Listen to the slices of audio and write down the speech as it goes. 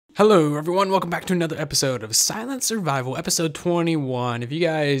Hello everyone, welcome back to another episode of Silent Survival, episode 21. If you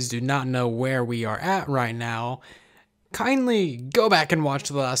guys do not know where we are at right now, kindly go back and watch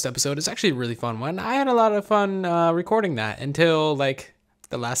the last episode. It's actually a really fun one. I had a lot of fun recording that until like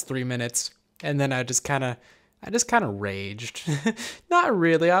the last 3 minutes, and then I just kind of raged. Not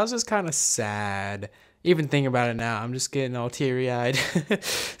really, I was just kind of sad. Even thinking about it now, I'm just getting all teary-eyed.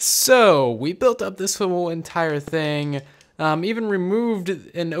 So, we built up this whole entire thing. Even removed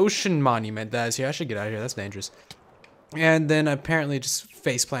an ocean monument that is here. I should get out of here, that's dangerous. And then apparently just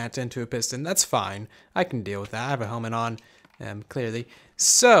faceplant into a piston. That's fine. I can deal with that. I have a helmet on, clearly.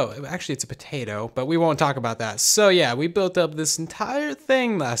 So, actually it's a potato, but we won't talk about that. So yeah, we built up this entire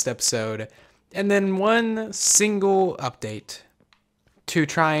thing last episode. And then one single update to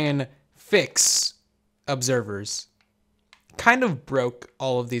try and fix observers kind of broke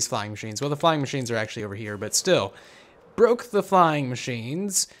all of these flying machines. Well, the flying machines are actually over here, but still. Broke the flying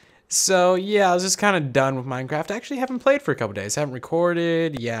machines. So yeah, I was just kind of done with Minecraft. I actually haven't played for a couple days. Haven't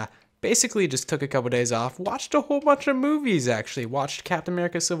recorded. Yeah, basically just took a couple days off. Watched a whole bunch of movies actually. Watched Captain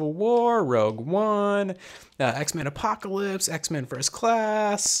America Civil War, Rogue One, X-Men Apocalypse, X-Men First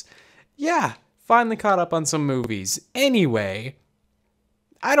Class. Yeah, finally caught up on some movies. Anyway,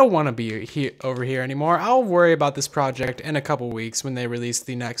 I don't want to be over here anymore. I'll worry about this project in a couple weeks when they release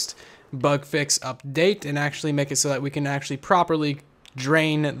the next bug fix update and actually make it so that we can actually properly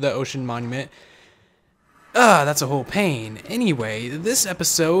drain the ocean monument. That's a whole pain. Anyway, this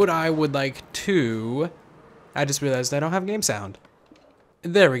episode I would like to... I just realized I don't have game sound.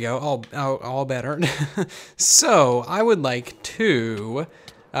 There we go, all better. So, I would like to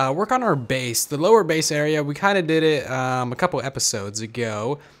work on our base. The lower base area, we kind of did it a couple episodes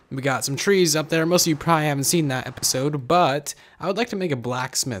ago. We got some trees up there. Most of you probably haven't seen that episode, but I would like to make a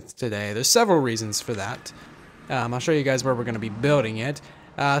blacksmith today. There's several reasons for that. I'll show you guys where we're going to be building it.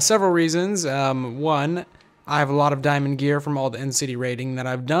 Several reasons. One, I have a lot of diamond gear from all the in-city raiding that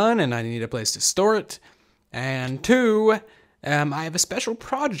I've done, and I need a place to store it. And two, I have a special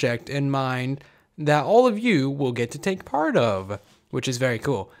project in mind that all of you will get to take part of, which is very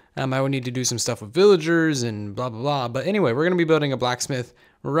cool. I would need to do some stuff with villagers and blah, blah, blah. But anyway, we're going to be building a blacksmith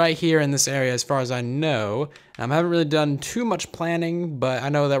right here in this area as far as I know. I haven't really done too much planning, but I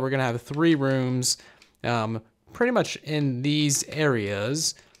know that we're going to have 3 rooms pretty much in these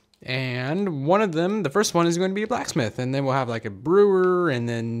areas. And one of them, the first one, is going to be a blacksmith. And then we'll have like a brewer and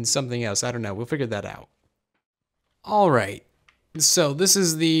then something else. I don't know. We'll figure that out. All right. So this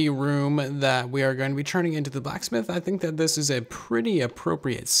is the room that we are going to be turning into the blacksmith. I think that this is a pretty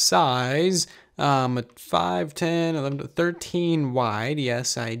appropriate size. 5, 10, 11, 13 wide.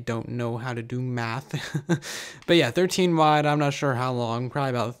 Yes, I don't know how to do math. But yeah, 13 wide. I'm not sure how long. Probably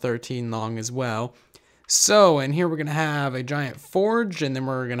about 13 long as well. So, and here we're going to have a giant forge, and then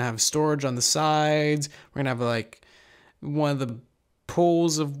we're going to have storage on the sides. We're going to have like one of the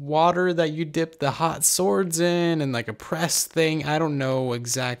pools of water that you dip the hot swords in, and like a press thing. I don't know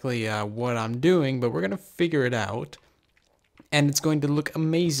exactly what I'm doing, but we're going to figure it out. And it's going to look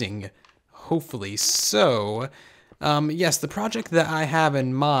amazing. Hopefully. So, yes, the project that I have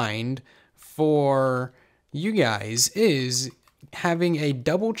in mind for you guys is having a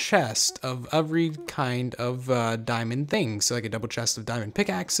double chest of every kind of diamond thing. So like a double chest of diamond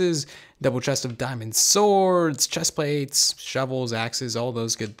pickaxes, double chest of diamond swords, chest plates, shovels, axes, all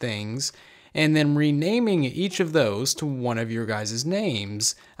those good things. And then renaming each of those to one of your guys'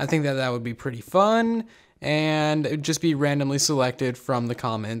 names. I think that that would be pretty fun. And it would just be randomly selected from the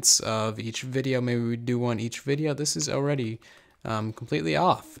comments of each video. Maybe we do one each video. This is already completely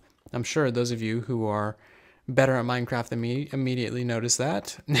off. I'm sure those of you who are better at Minecraft than me immediately notice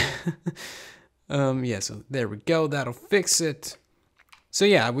that. Yeah, so there we go. That'll fix it. So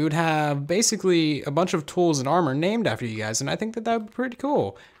yeah, we would have basically a bunch of tools and armor named after you guys, and I think that that would be pretty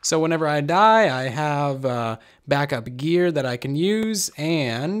cool. So whenever I die, I have backup gear that I can use,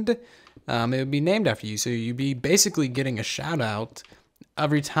 and it would be named after you, so you'd be basically getting a shout out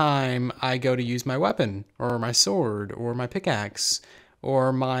every time I go to use my weapon, or my sword, or my pickaxe,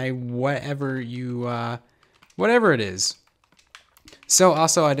 or my whatever you, whatever it is. So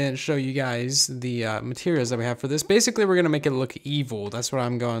also I didn't show you guys the materials that we have for this. Basically we're going to make it look evil. That's what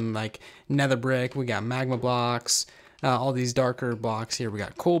I'm going, like nether brick, we got magma blocks, all these darker blocks here. We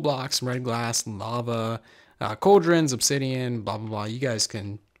got coal blocks, red glass, lava, cauldrons, obsidian, blah, blah, blah. You guys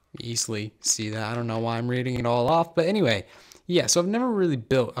can easily see that. I don't know why I'm reading it all off, but anyway, yeah, so I've never really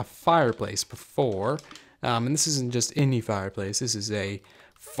built a fireplace before, and this isn't just any fireplace. This is a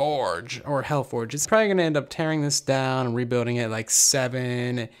forge or Hellforge. It's probably gonna end up tearing this down and rebuilding it like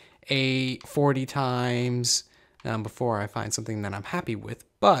 7, 8, 40 times. before I find something that I'm happy with.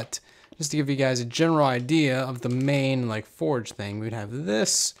 But just to give you guys a general idea of the main like forge thing, we'd have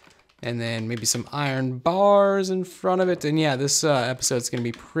this, and then maybe some iron bars in front of it. And yeah, this episode's gonna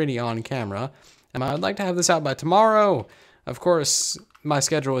be pretty on camera. I'd like to have this out by tomorrow. Of course, my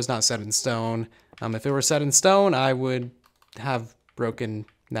schedule is not set in stone. If it were set in stone, I would have broken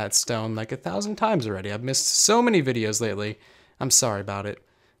that stone like 1,000 times already. I've missed so many videos lately. I'm sorry about it.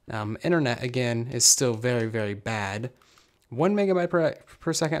 Internet, again, is still very, very bad. 1 megabyte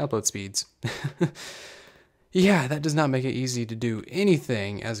per second upload speeds. Yeah, that does not make it easy to do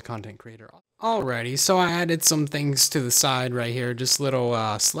anything as a content creator. Alrighty, so I added some things to the side right here, just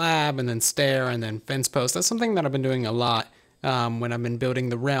little slab and then stair and then fence post. That's something that I've been doing a lot when I've been building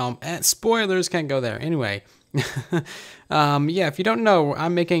the realm. And spoilers, can't go there. Anyway, yeah, if you don't know,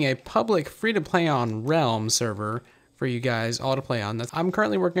 I'm making a public free-to-play on realm server for you guys all to play on. I'm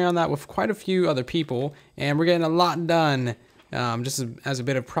currently working on that with quite a few other people, and we're getting a lot done. Just as a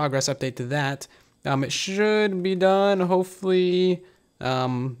bit of progress update to that. It should be done, hopefully,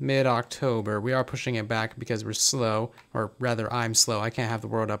 mid-October. We are pushing it back because we're slow, or rather I'm slow. I can't have the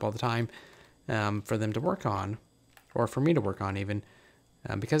world up all the time for them to work on, or for me to work on even,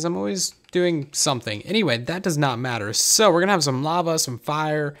 because I'm always doing something. Anyway, that does not matter. So we're going to have some lava, some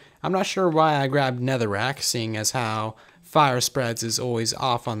fire. I'm not sure why I grabbed netherrack, seeing as how fire spreads is always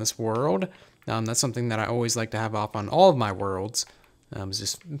off on this world. That's something that I always like to have off on all of my worlds. It's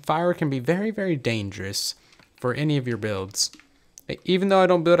just fire can be very, very dangerous for any of your builds. Even though I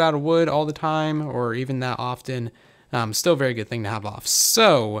don't build out of wood all the time or even that often, still a very good thing to have off.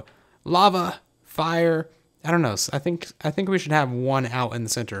 So, lava, fire, I don't know. I think we should have one out in the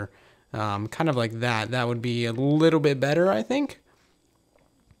center, kind of like that. That would be a little bit better, I think.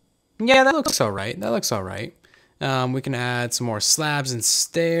 Yeah, that looks all right. That looks all right. We can add some more slabs and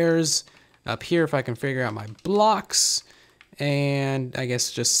stairs up here if I can figure out my blocks. And I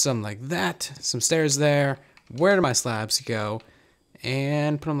guess just some like that. Some stairs there. Where do my slabs go?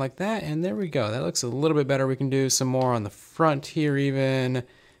 And put them like that, and there we go. That looks a little bit better. We can do some more on the front here even.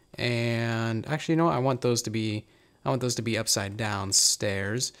 And actually, you know what? I want those to be upside down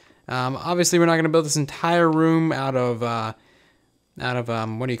stairs. Obviously, we're not going to build this entire room out of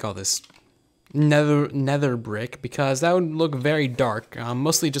what do you call this? Nether brick, because that would look very dark.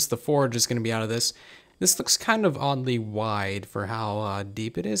 Mostly just the forge is going to be out of this. This looks kind of oddly wide for how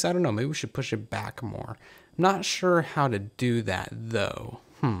deep it is. I don't know. Maybe we should push it back more. I'm not sure how to do that, though.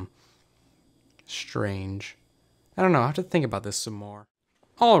 Strange. I don't know. I have to think about this some more.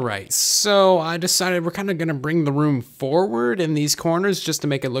 Alright, so I decided we're kind of going to bring the room forward in these corners just to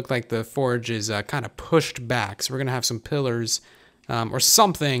make it look like the forge is kind of pushed back. So we're going to have some pillars or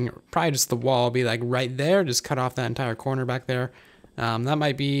something. Probably just the wall be like right there. Just cut off that entire corner back there. That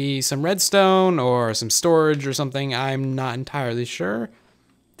might be some redstone or some storage or something. I'm not entirely sure.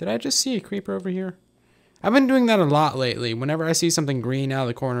 Did I just see a creeper over here? I've been doing that a lot lately. Whenever I see something green out of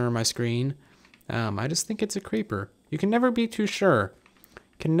the corner of my screen, I just think it's a creeper. You can never be too sure.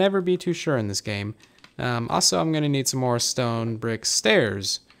 Can never be too sure in this game. Also, I'm going to need some more stone brick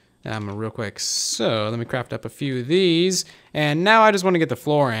stairs real quick. So let me craft up a few of these. And now I just want to get the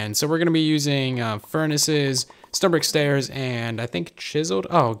floor in. So we're going to be using furnaces, stone brick stairs, and I think chiseled.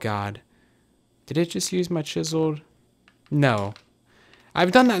 Oh, God. Did it just use my chiseled? No.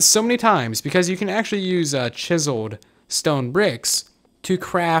 I've done that so many times because you can actually use chiseled stone bricks to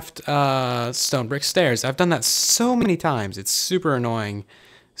craft stone brick stairs. I've done that so many times. It's super annoying.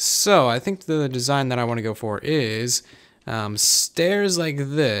 So I think the design that I want to go for is stairs like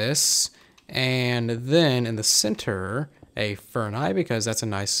this, and then in the center a fern eye, because that's a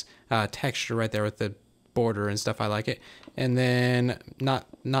nice texture right there with the border and stuff. I like it. And then not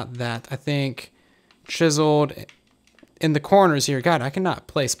that. I think chiseled in the corners here. God, I cannot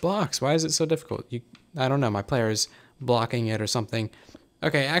place blocks. Why is it so difficult? I don't know. My player is blocking it or something.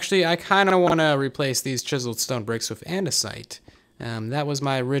 Okay, actually, I kind of want to replace these chiseled stone bricks with andesite. That was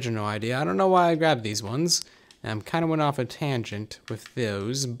my original idea. I don't know why I grabbed these ones. Kind of went off a tangent with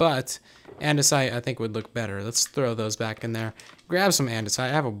those, but andesite I think would look better. Let's throw those back in there. Grab some andesite. I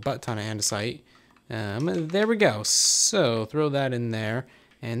have a butt ton of andesite. There we go. So throw that in there,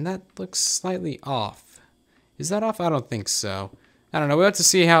 and that looks slightly off. Is that off? I don't think so. I don't know. We'll have to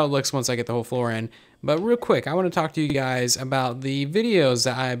see how it looks once I get the whole floor in. But real quick, I want to talk to you guys about the videos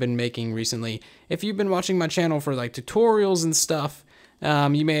that I've been making recently. If you've been watching my channel for like tutorials and stuff,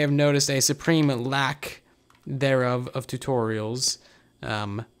 you may have noticed a supreme lack thereof of tutorials.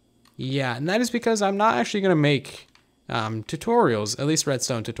 Yeah, and that is because I'm not actually going to make tutorials, at least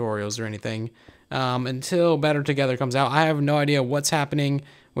redstone tutorials or anything, until Better Together comes out. I have no idea what's happening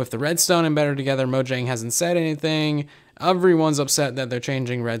with the redstone and Better Together, Mojang hasn't said anything. Everyone's upset that they're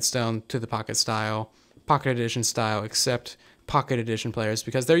changing redstone to the Pocket Edition style, except Pocket Edition players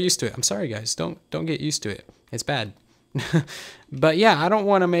because they're used to it. I'm sorry, guys. Don't get used to it. It's bad. But yeah, I don't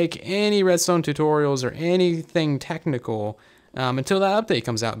want to make any redstone tutorials or anything technical until that update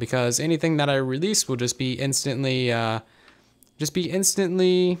comes out, because anything that I release will just be instantly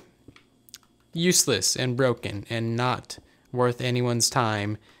useless and broken and not worth anyone's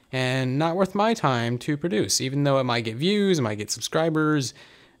time and not worth my time to produce. Even though it might get views, it might get subscribers,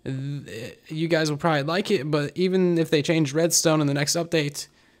 you guys will probably like it, but even if they change redstone in the next update,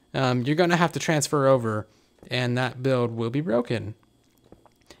 you're gonna have to transfer over and that build will be broken.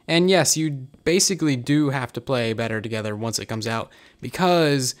 And yes, you basically do have to play Better Together once it comes out,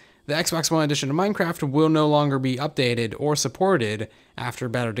 because the Xbox One edition of Minecraft will no longer be updated or supported after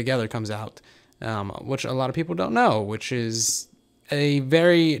Better Together comes out, which a lot of people don't know, which is a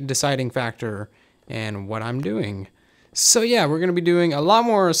very deciding factor in what I'm doing. So yeah, we're going to be doing a lot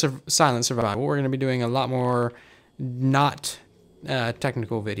more silent survival. We're going to be doing a lot more not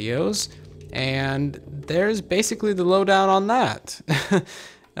technical videos, and there's basically the lowdown on that.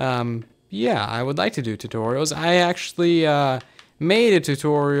 Yeah, I would like to do tutorials. I actually made a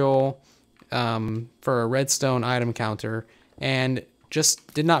tutorial for a redstone item counter and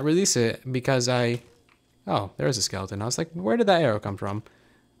just did not release it because oh, there's a skeleton. I was like, where did that arrow come from?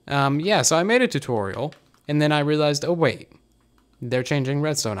 Yeah, so I made a tutorial, and then I realized, oh wait, they're changing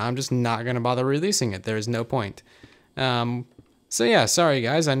redstone. I'm just not going to bother releasing it. There's no point. So yeah, sorry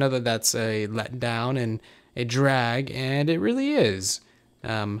guys. I know that that's a letdown and a drag, and it really is.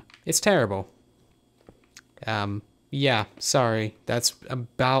 It's terrible. Yeah, sorry. That's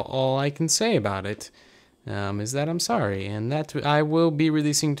about all I can say about it. Is that I'm sorry, and that I will be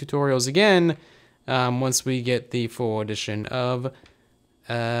releasing tutorials again once we get the full edition of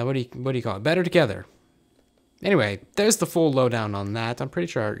what do you call it? Better Together. Anyway, there's the full lowdown on that. I'm pretty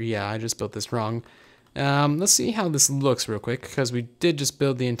sure, yeah, I just built this wrong. Let's see how this looks real quick, because we did just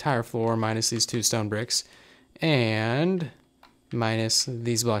build the entire floor minus these 2 stone bricks and minus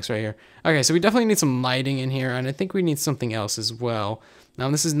these blocks right here. Okay, so we definitely need some lighting in here, and I think we need something else as well. Now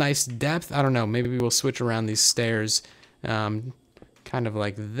this is nice depth. I don't know, maybe we'll switch around these stairs kind of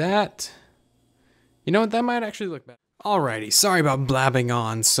like that. You know what, that might actually look better. Alrighty, sorry about blabbing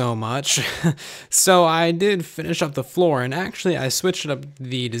on so much. So I did finish up the floor, and actually I switched up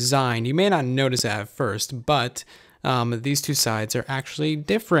the design. You may not notice it at first, but these 2 sides are actually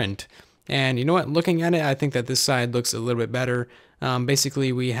different. And you know what, looking at it, I think that this side looks a little bit better.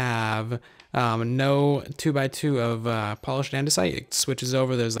 Basically we have no 2x2 of polished andesite. It switches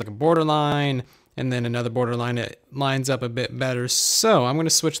over, there's like a borderline, and then another borderline. It lines up a bit better. So I'm going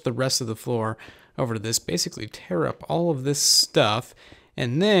to switch the rest of the floor over to this, basically tear up all of this stuff,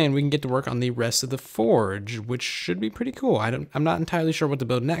 and then we can get to work on the rest of the forge, which should be pretty cool. I'm not entirely sure what to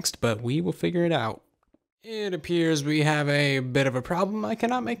build next, but we will figure it out. It appears we have a bit of a problem. I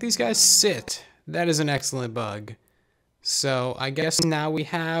cannot make these guys sit. That is an excellent bug. So I guess now we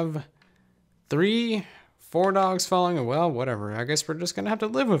have 3, 4 dogs following. Well, whatever. I guess we're just gonna have to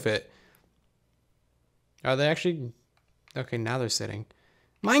live with it. Are they actually? Okay, now they're sitting.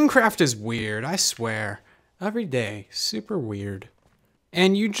 Minecraft is weird, I swear. Every day, super weird.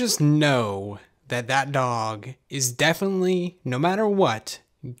 And you just know that that dog is definitely, no matter what,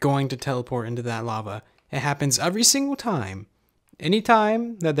 going to teleport into that lava. It happens every single time.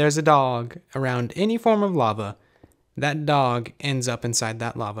 Anytime that there's a dog around any form of lava, that dog ends up inside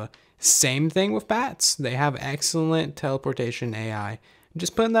that lava. Same thing with bats. They have excellent teleportation AI.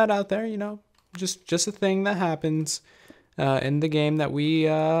 Just putting that out there, you know, just a thing that happens in the game that we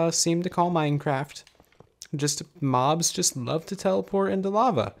seem to call Minecraft. Just mobs just love to teleport into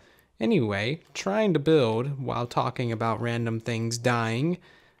lava. Anyway, trying to build while talking about random things dying,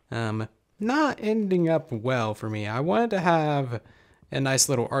 not ending up well for me. I wanted to have a nice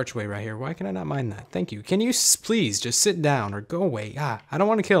little archway right here. Why can I not mine that? Thank you. Can you please just sit down or go away? I don't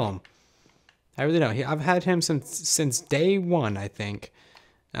want to kill him. I really don't. I've had him since day 1, I think.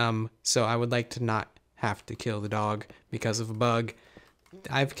 So I would like to not have to kill the dog because of a bug.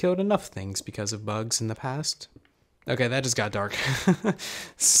 I've killed enough things because of bugs in the past. Okay, that just got dark.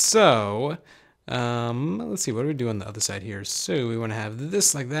 So, let's see, what do we do on the other side here? So we want to have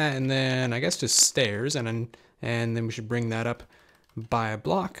this like that, and then I guess just stairs, and then we should bring that up by a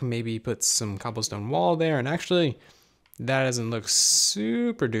block. Maybe put some cobblestone wall there, and actually, that doesn't look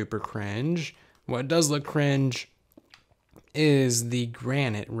super duper cringe. What does look cringe is the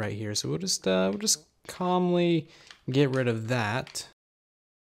granite right here. So we'll just calmly get rid of that.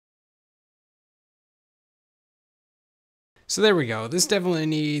 So there we go. This definitely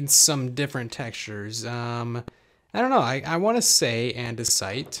needs some different textures. I don't know. I want to say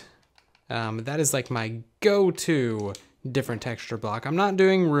andesite. That is like my go-to different texture block. I'm not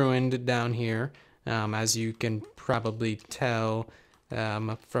doing ruined down here, as you can probably tell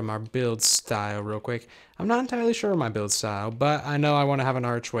from our build style real quick. I'm not entirely sure of my build style, but I know I want to have an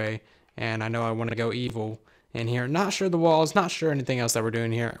archway, and I know I want to go evil in here. Not sure the walls, not sure anything else that we're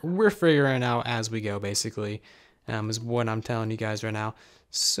doing here. We're figuring out as we go, basically, is what I'm telling you guys right now.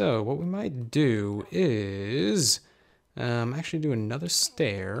 So what we might do is actually do another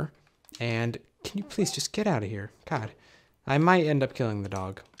stair. And can you please just get out of here? God, I might end up killing the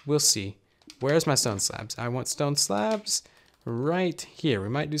dog. We'll see. Where's my stone slabs? I want stone slabs right here. We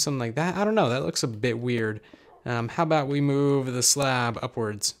might do something like that. I don't know. That looks a bit weird. How about we move the slab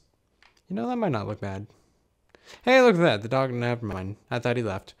upwards? You know, that might not look bad. Hey, look at that. The dog, never mind. I thought he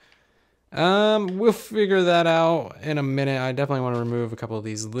left. We'll figure that out in a minute. I definitely want to remove a couple of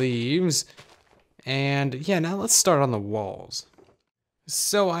these leaves. And yeah, now let's start on the walls.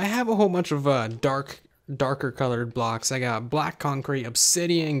 So I have a whole bunch of darker colored blocks. I got black concrete,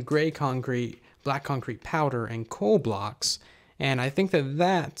 obsidian, gray concrete, black concrete powder, and coal blocks. And I think that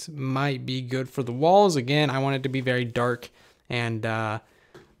that might be good for the walls. Again, I want it to be very dark and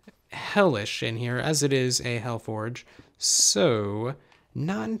hellish in here, as it is a Hellforge. So,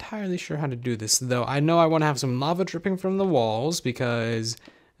 not entirely sure how to do this, though. I know I want to have some lava dripping from the walls because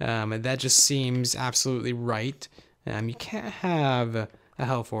that just seems absolutely right. You can't have a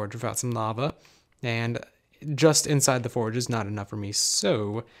Hellforge without some lava, and just inside the forge is not enough for me.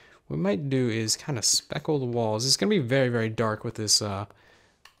 So what we might do is kind of speckle the walls. It's gonna be very, very dark with this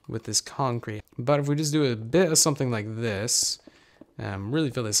concrete. But if we just do a bit of something like this,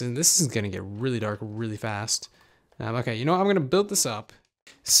 really fill this in. This is gonna get really dark really fast. Okay, you know what? I'm gonna build this up.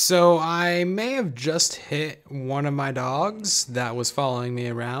 So I may have just hit one of my dogs that was following me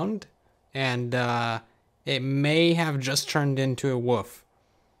around, and it may have just turned into a wolf.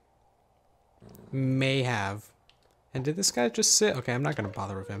 May have. And did this guy just sit? Okay, I'm not gonna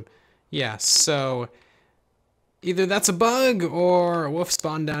bother with him. Yeah, so either that's a bug or a wolf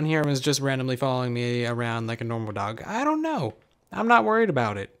spawned down here and was just randomly following me around like a normal dog. I don't know. I'm not worried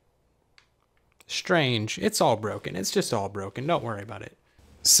about it. Strange. It's all broken. It's just all broken. Don't worry about it.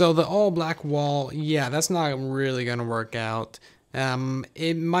 So the all black wall, yeah, that's not really gonna work out.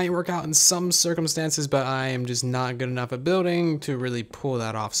 It might work out in some circumstances, but I am just not good enough at building to really pull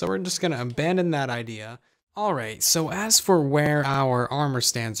that off. So we're just gonna abandon that idea. Alright, so as for where our armor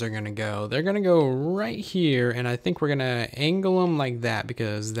stands are gonna go, they're gonna go right here, and I think we're gonna angle them like that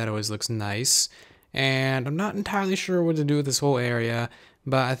because that always looks nice. And I'm not entirely sure what to do with this whole area,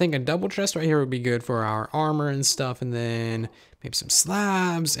 but I think a double chest right here would be good for our armor and stuff, and then maybe some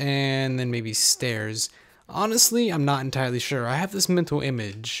slabs, and then maybe stairs. Honestly, I'm not entirely sure. I have this mental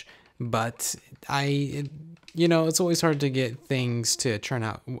image, but you know, it's always hard to get things to turn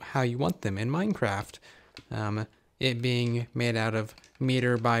out how you want them in Minecraft. It being made out of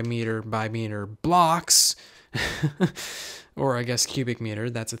meter by meter by meter blocks, or I guess cubic meter,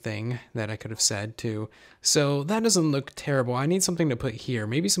 that's a thing that I could have said too. So that doesn't look terrible. I need something to put here,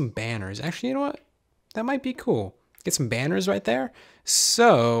 maybe some banners. Actually, you know what? That might be cool. Get some banners right there.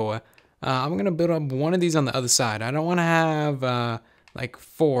 So I'm gonna build up one of these on the other side. I don't want to have like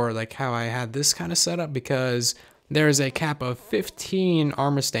 4, like how I had this kind of set up, because there's a cap of 15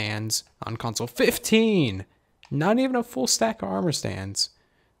 armor stands on console. 15! Not even a full stack of armor stands.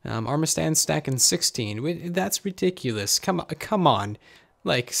 Armor stands stacking 16. That's ridiculous. Come on.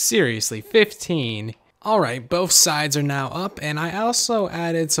 Like, seriously, 15. Alright, both sides are now up, and I also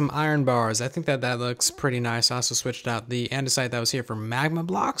added some iron bars. I think that looks pretty nice. I also switched out the andesite that was here for magma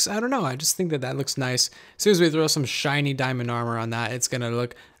blocks. I don't know, I just think that looks nice. As soon as we throw some shiny diamond armor on that, it's gonna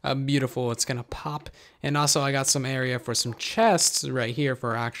look beautiful. It's gonna pop. And also I got some area for some chests right here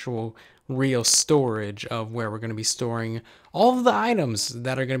for actual real storage of where we're going to be storing all of the items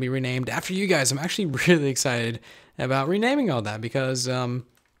that are going to be renamed after you guys. I'm actually really excited about renaming all that because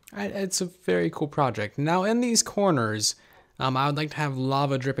it's a very cool project. Now in these corners, I would like to have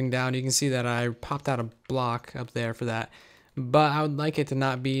lava dripping down. You can see that I popped out a block up there for that, but I would like it to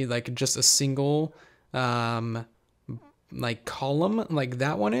not be like just a single like column like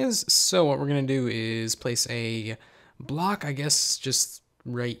that one is. So what we're going to do is place a block, I guess, just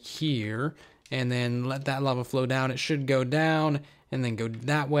right here, and then let that lava flow down. It should go down and then go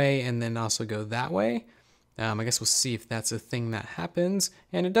that way and then also go that way. I guess we'll see if that's a thing that happens,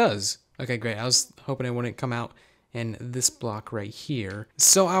 and it does. Okay, great. I was hoping it wouldn't come out in this block right here.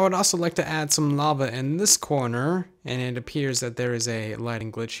 So I would also like to add some lava in this corner, and it appears that there is a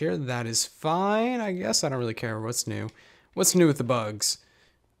lighting glitch here. That is fine, I guess. I don't really care what's new. What's new with the bugs?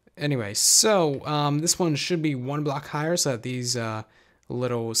 Anyway, so this one should be 1 block higher so that these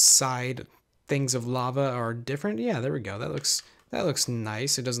little side things of lava are different. Yeah, there we go. That looks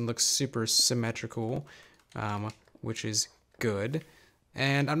nice. It doesn't look super symmetrical, which is good.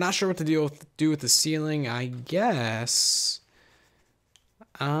 And I'm not sure what to do with the ceiling. I guess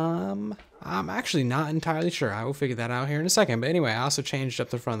I'm actually not entirely sure. I will figure that out here in a second. But anyway, I also changed up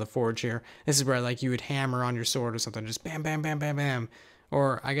the front of the forge here. This is where like you would hammer on your sword or something, just bam, bam, bam, bam, bam.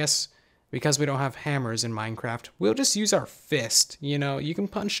 Or I guess because we don't have hammers in Minecraft, we'll just use our fist. You know, you can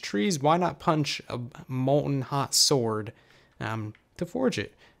punch trees. Why not punch a molten hot sword to forge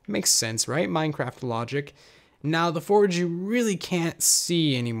it? Makes sense, right? Minecraft logic. Now, the forge you really can't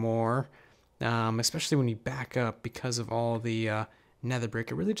see anymore, especially when you back up because of all the nether brick.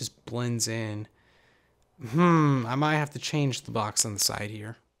 It really just blends in. I might have to change the blocks on the side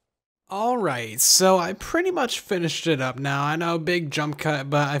here. Alright, so I pretty much finished it up now. I know, big jump cut,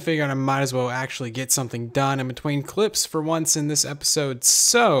 but I figured I might as well actually get something done in between clips for once in this episode.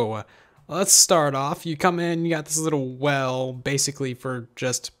 So, let's start off. You come in, you got this little well, basically for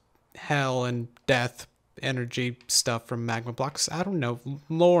just hell and death energy stuff from magma blocks. I don't know,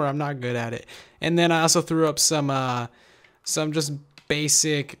 lore, I'm not good at it. And then I also threw up some just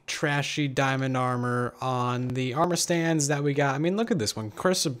basic trashy diamond armor on the armor stands that we got. I mean, look at this one,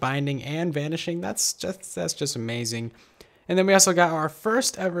 curse of binding and vanishing. That's just amazing. And then we also got our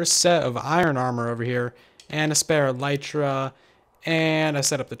first ever set of iron armor over here and a spare elytra, and I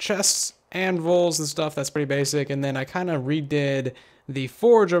set up the chests, anvils and stuff. That's pretty basic. And then I kind of redid the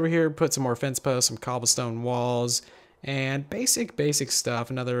forge over here, put some more fence posts, some cobblestone walls, and basic stuff.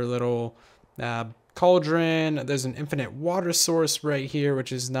 Another little cauldron. There's an infinite water source right here,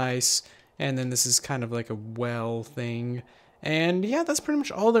 which is nice. And then this is kind of like a well thing. And yeah, that's pretty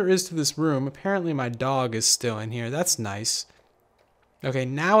much all there is to this room. Apparently my dog is still in here. That's nice. Okay,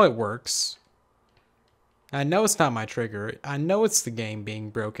 now it works. I know it's not my trigger. I know it's the game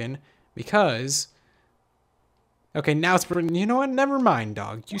being broken because... Okay, now it's broken. You know what? Never mind,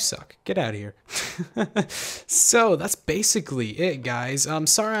 dog. You suck. Get out of here. So, that's basically it, guys. I'm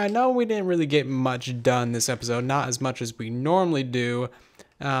sorry, I know we didn't really get much done this episode. Not as much as we normally do.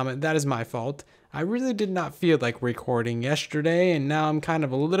 That is my fault. I really did not feel like recording yesterday, and now I'm kind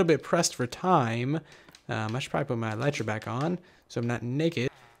of a little bit pressed for time. I should probably put my elytra back on, so I'm not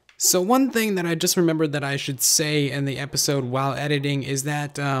naked. So one thing that I just remembered that I should say in the episode while editing is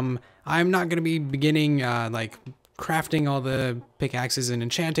that I'm not going to be beginning, like... crafting all the pickaxes and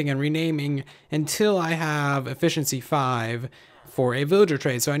enchanting and renaming until I have efficiency 5 for a villager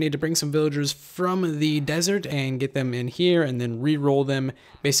trade. So I need to bring some villagers from the desert and get them in here and then re-roll them,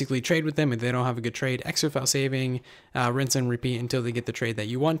 basically trade with them. If they don't have a good trade, exit without saving, rinse and repeat until they get the trade that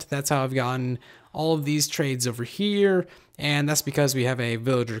you want. That's how I've gotten all of these trades over here, and that's because we have a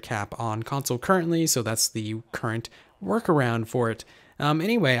villager cap on console currently, so that's the current workaround for it.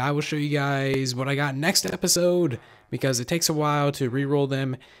 Anyway, I will show you guys what I got next episode because it takes a while to re-roll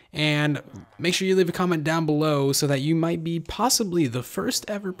them, and make sure you leave a comment down below so that you might be possibly the first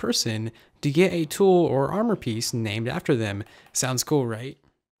ever person to get a tool or armor piece named after them. Sounds cool, right?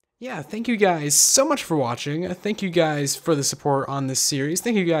 Yeah, thank you guys so much for watching. Thank you guys for the support on this series.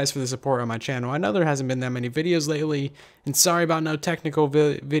 Thank you guys for the support on my channel. I know there hasn't been that many videos lately, and sorry about no technical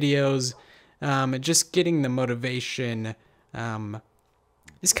videos. Just getting the motivation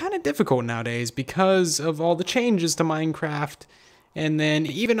is kind of difficult nowadays because of all the changes to Minecraft. And then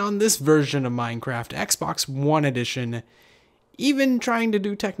even on this version of Minecraft, Xbox One Edition, even trying to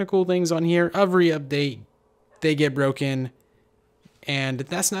do technical things on here, every update, they get broken. And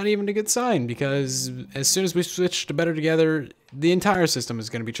that's not even a good sign because as soon as we switch to Better Together, the entire system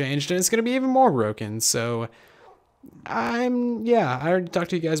is going to be changed and it's going to be even more broken. So I already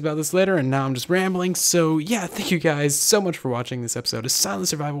talked to you guys about this later, and now I'm just rambling. So yeah, thank you guys so much for watching this episode of Silent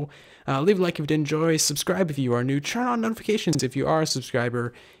Survival. Leave a like if you did enjoy, subscribe if you are new, turn on notifications if you are a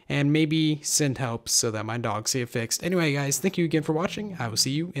subscriber, and maybe send help so that my dogs see it fixed. Anyway, guys, thank you again for watching. I will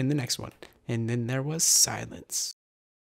see you in the next one. And then there was silence.